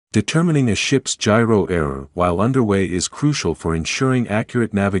Determining a ship's gyro error while underway is crucial for ensuring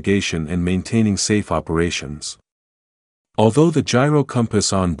accurate navigation and maintaining safe operations. Although the gyro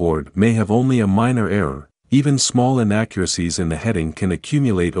compass on board may have only a minor error, even small inaccuracies in the heading can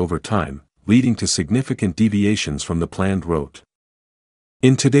accumulate over time, leading to significant deviations from the planned route.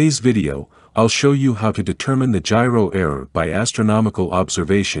 In today's video, I'll show you how to determine the gyro error by astronomical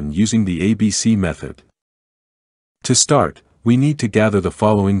observation using the ABC method. To start, we need to gather the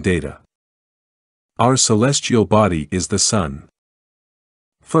following data. Our celestial body is the Sun.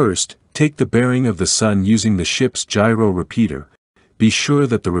 First, take the bearing of the Sun using the ship's gyro repeater. Be sure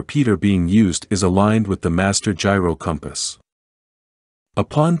that the repeater being used is aligned with the master gyro compass.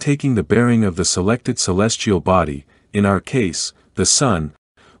 Upon taking the bearing of the selected celestial body, in our case, the Sun,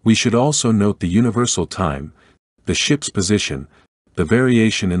 we should also note the universal time, the ship's position, the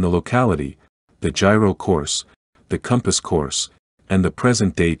variation in the locality, the gyro course, the compass course, and the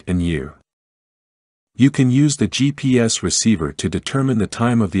present date and year. You can use the GPS receiver to determine the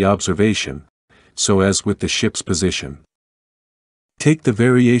time of the observation, so as with the ship's position. Take the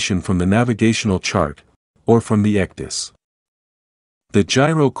variation from the navigational chart, or from the ecdis. The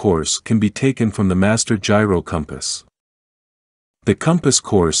gyro course can be taken from the master gyro compass. The compass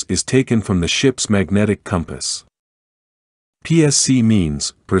course is taken from the ship's magnetic compass. PSC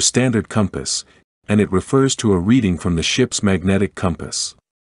means per standard compass, and it refers to a reading from the ship's magnetic compass.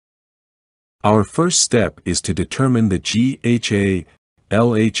 Our first step is to determine the GHA,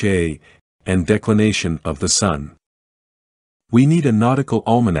 LHA, and declination of the Sun. We need a nautical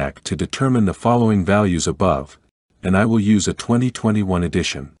almanac to determine the following values above, and I will use a 2021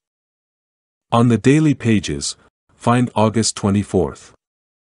 edition. On the daily pages, find August 24th.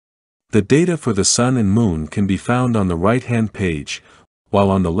 The data for the Sun and Moon can be found on the right-hand page, while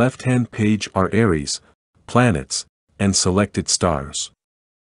on the left-hand page are Aries, planets, and selected stars.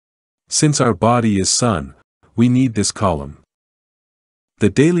 Since our body is Sun, we need this column. The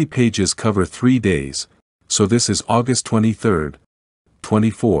daily pages cover 3 days, so this is August 23rd,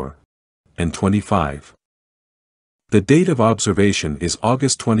 24, and 25. The date of observation is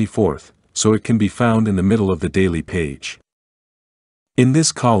August 24th, so it can be found in the middle of the daily page. In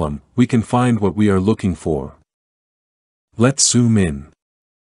this column, we can find what we are looking for. Let's zoom in.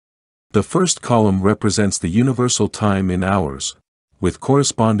 The first column represents the universal time in hours, with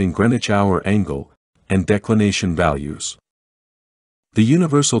corresponding Greenwich hour angle, and declination values. The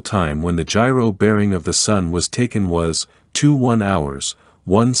universal time when the gyro bearing of the Sun was taken was 21 hours,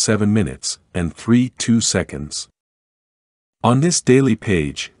 17 minutes, and 32 seconds. On this daily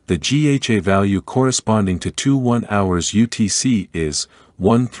page, the GHA value corresponding to 21 hours UTC is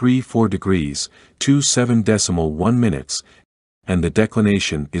 134 degrees, 27.1 minutes, and the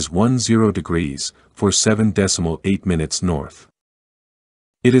declination is 10 degrees, 47.8 minutes north.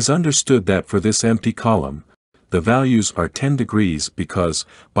 It is understood that for this empty column, the values are 10 degrees because,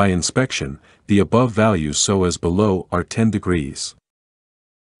 by inspection, the above values so as below are 10 degrees.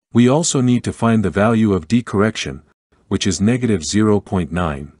 We also need to find the value of decorrection, which is negative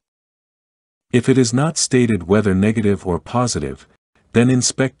 0.9. If it is not stated whether negative or positive, then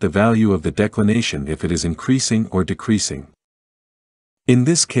inspect the value of the declination if it is increasing or decreasing. In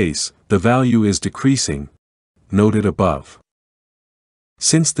this case, the value is decreasing, noted above.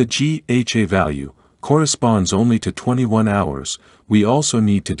 Since the GHA value corresponds only to 21 hours, we also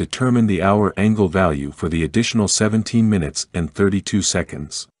need to determine the hour angle value for the additional 17 minutes and 32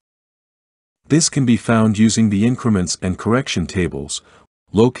 seconds. This can be found using the increments and correction tables,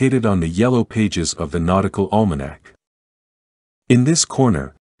 located on the yellow pages of the Nautical Almanac. In this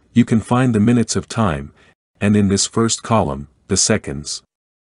corner, you can find the minutes of time, and in this first column, the seconds.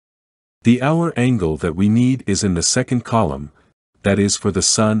 The hour angle that we need is in the second column, that is for the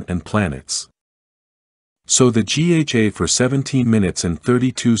Sun and planets. So the GHA for 17 minutes and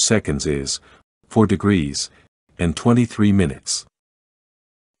 32 seconds is 4 degrees and 23 minutes.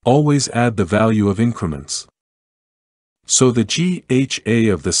 Always add the value of increments. So the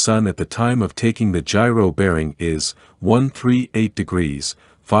GHA of the Sun at the time of taking the gyro bearing is 138 degrees,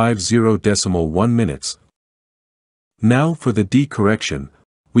 50.1 minutes. Now for the D correction,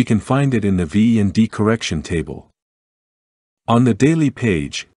 we can find it in the V and D correction table. On the daily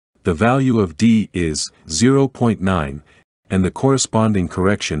page, the value of D is 0.9, and the corresponding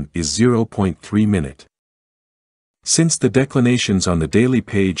correction is 0.3 minute. Since the declinations on the daily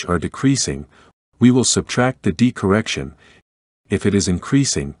page are decreasing, we will subtract the D correction. If it is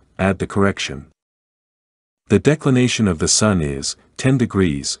increasing, add the correction. The declination of the Sun is 10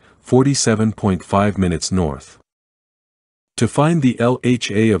 degrees, 47.5 minutes north. To find the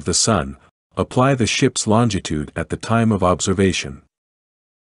LHA of the Sun, apply the ship's longitude at the time of observation.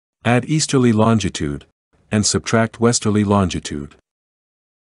 Add easterly longitude, and subtract westerly longitude.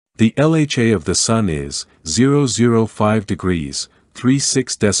 The LHA of the Sun is 005 degrees,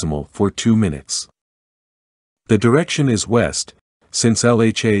 36.42 minutes. The direction is west, since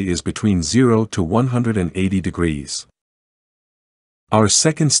LHA is between 0 to 180 degrees. Our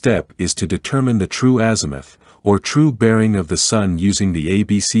second step is to determine the true azimuth, or true bearing of the Sun using the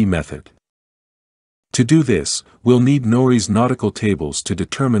ABC method. To do this, we'll need Norie's nautical tables to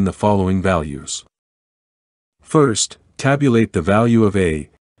determine the following values. First, tabulate the value of A,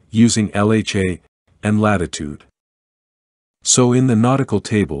 using LHA, and latitude. So in the nautical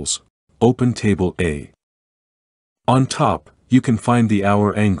tables, open table A. On top, you can find the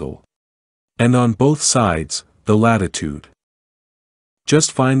hour angle. And on both sides, the latitude.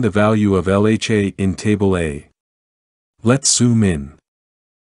 Just find the value of LHA in table A. Let's zoom in.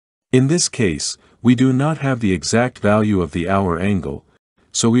 In this case, we do not have the exact value of the hour angle,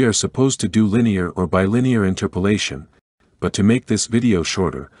 so we are supposed to do linear or bilinear interpolation, but to make this video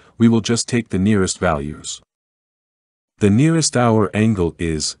shorter, we will just take the nearest values. The nearest hour angle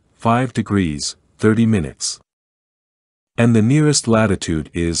is 5 degrees, 30 minutes. And the nearest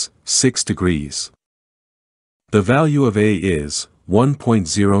latitude is 6 degrees. The value of A is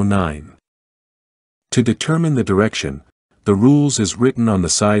 1.09. To determine the direction, the rules is written on the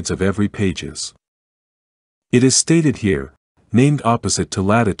sides of every pages. It is stated here, named opposite to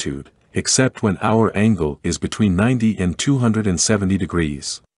latitude, except when hour angle is between 90 and 270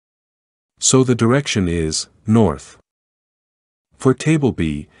 degrees. So the direction is north. For table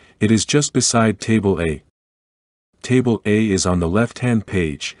B, it is just beside table A. Table A is on the left-hand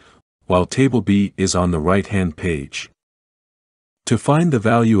page, while table B is on the right-hand page. To find the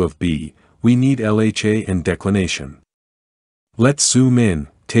value of B, we need LHA and declination. Let's zoom in,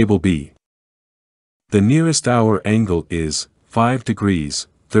 table B. The nearest hour angle is 5 degrees,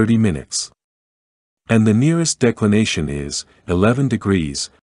 30 minutes. And the nearest declination is 11 degrees.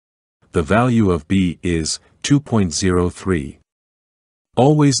 The value of B is 2.03.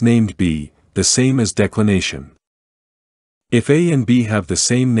 Always named B, the same as declination. If A and B have the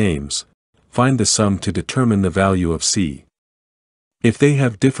same names, find the sum to determine the value of C. If they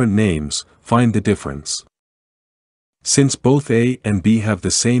have different names, find the difference. Since both A and B have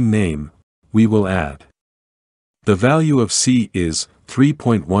the same name, we will add. The value of C is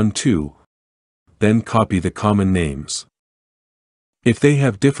 3.12, then copy the common names. If they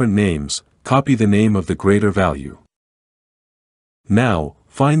have different names, copy the name of the greater value. Now,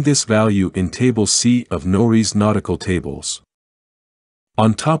 find this value in table C of Norie's nautical tables.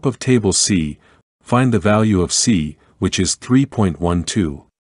 On top of table C, find the value of C, which is 3.12.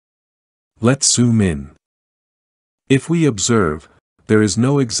 Let's zoom in. If we observe, there is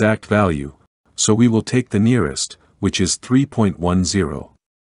no exact value, so we will take the nearest, which is 3.10.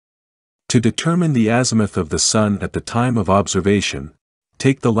 To determine the azimuth of the Sun at the time of observation,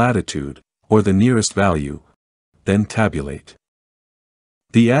 take the latitude, or the nearest value, then tabulate.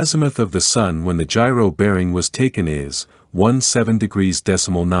 The azimuth of the Sun when the gyro bearing was taken is 17 degrees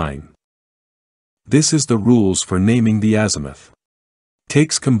 9. This is the rules for naming the azimuth.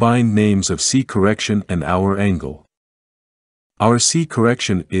 Takes combined names of C correction and hour angle. Our C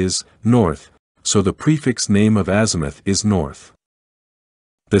correction is north, so the prefix name of azimuth is north.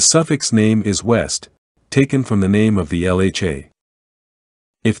 The suffix name is west, taken from the name of the LHA.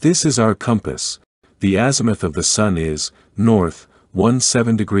 If this is our compass, the azimuth of the Sun is north,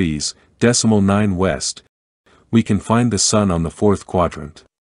 17 degrees, 9 west. We can find the Sun on the fourth quadrant.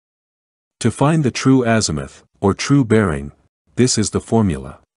 To find the true azimuth, or true bearing, this is the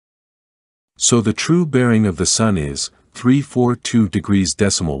formula. So the true bearing of the Sun is 342 degrees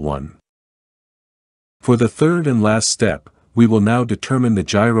 1. For the third and last step, we will now determine the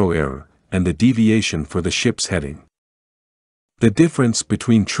gyro error, and the deviation for the ship's heading. The difference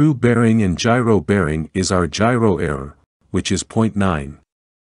between true bearing and gyro bearing is our gyro error, which is 0.9.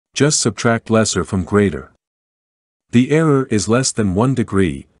 Just subtract lesser from greater. The error is less than 1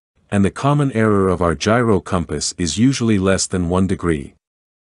 degree, and the common error of our gyro compass is usually less than 1 degree.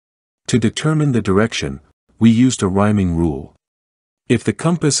 To determine the direction, we used a rhyming rule. If the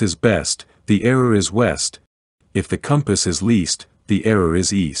compass is best, the error is west. If the compass is least, the error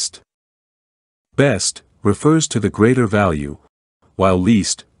is east. Best refers to the greater value, while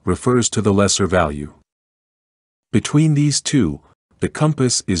least refers to the lesser value. Between these two, the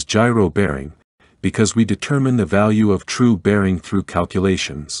compass is gyro bearing, because we determine the value of true bearing through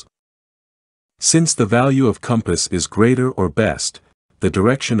calculations. Since the value of compass is greater or best, the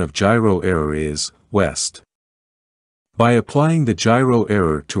direction of gyro error is west. By applying the gyro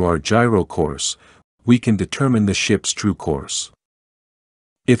error to our gyro course, we can determine the ship's true course.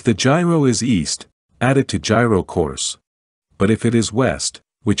 If the gyro is east, add it to gyro course. But if it is west,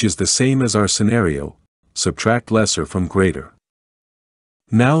 which is the same as our scenario, subtract lesser from greater.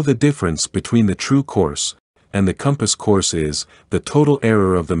 Now the difference between the true course and the compass course is the total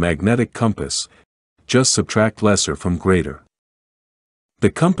error of the magnetic compass. Just subtract lesser from greater. The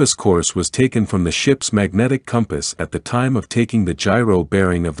compass course was taken from the ship's magnetic compass at the time of taking the gyro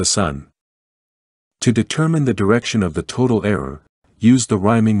bearing of the sun. To determine the direction of the total error, use the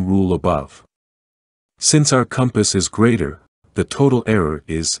rhyming rule above. Since our compass is greater, the total error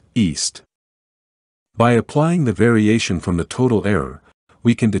is east. By applying the variation from the total error,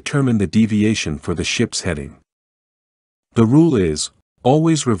 we can determine the deviation for the ship's heading. The rule is,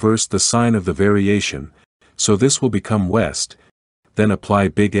 always reverse the sign of the variation, so this will become west, then apply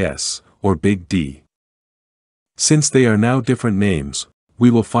big S, or big D. Since they are now different names, we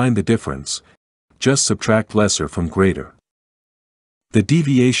will find the difference. Just subtract lesser from greater. The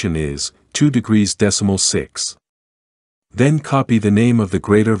deviation is 2 degrees decimal 6. Then copy the name of the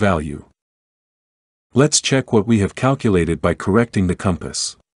greater value. Let's check what we have calculated by correcting the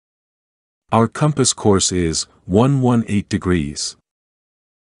compass. Our compass course is 118 degrees.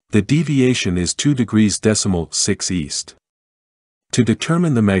 The deviation is 2 degrees decimal 6 east. To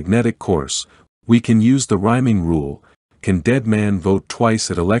determine the magnetic course, we can use the rhyming rule, can dead man vote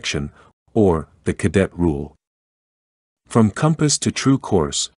twice at election, or the cadet rule. From compass to true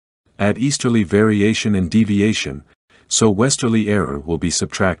course, add easterly variation and deviation, so westerly error will be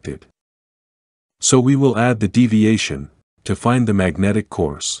subtracted. So we will add the deviation, to find the magnetic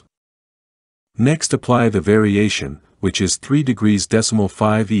course. Next apply the variation, which is 3 degrees decimal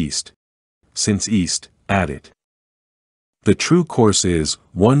 5 east. Since east, add it. The true course is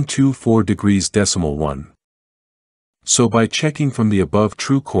 124 degrees decimal 1. So by checking from the above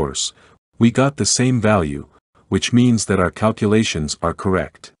true course, we got the same value, which means that our calculations are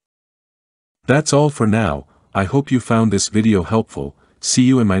correct. That's all for now. I hope you found this video helpful. See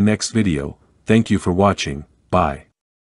you in my next video. Thank you for watching. Bye.